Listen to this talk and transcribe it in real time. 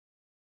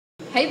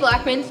Hey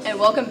Blackman, and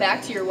welcome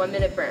back to your 1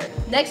 Minute Burn.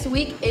 Next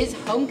week is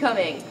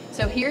homecoming,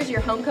 so here's your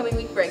homecoming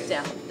week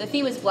breakdown. The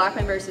theme is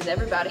Blackman versus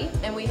everybody,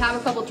 and we have a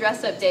couple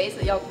dress up days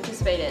that y'all can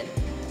participate in.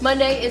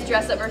 Monday is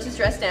dress up versus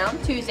dress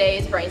down. Tuesday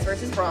is brains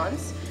versus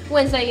bronze.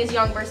 Wednesday is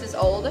young versus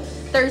old.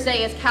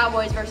 Thursday is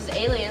cowboys versus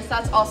aliens.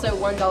 That's also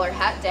 $1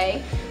 hat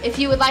day. If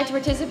you would like to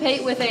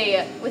participate with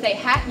a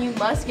hat, you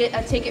must get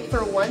a ticket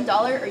for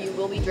 $1 or you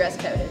will be dress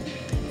coded.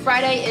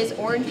 Friday is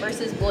orange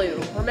versus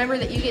blue. Remember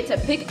that you get to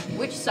pick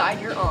which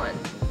side you're on.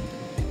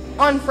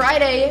 On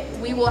Friday,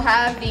 we will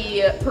have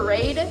the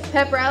parade,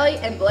 pep rally,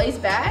 and Blaze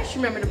Bash.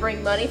 Remember to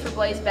bring money for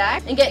Blaze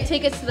Bash and get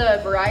tickets to the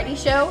variety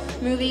show,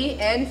 movie,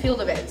 and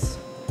field events.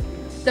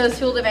 Those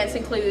field events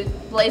include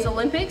Blaze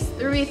Olympics,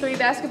 3v3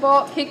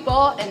 basketball,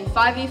 kickball, and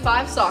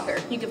 5v5 soccer.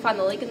 You can find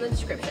the link in the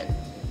description.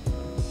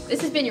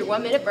 This has been your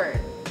 1 Minute Burn.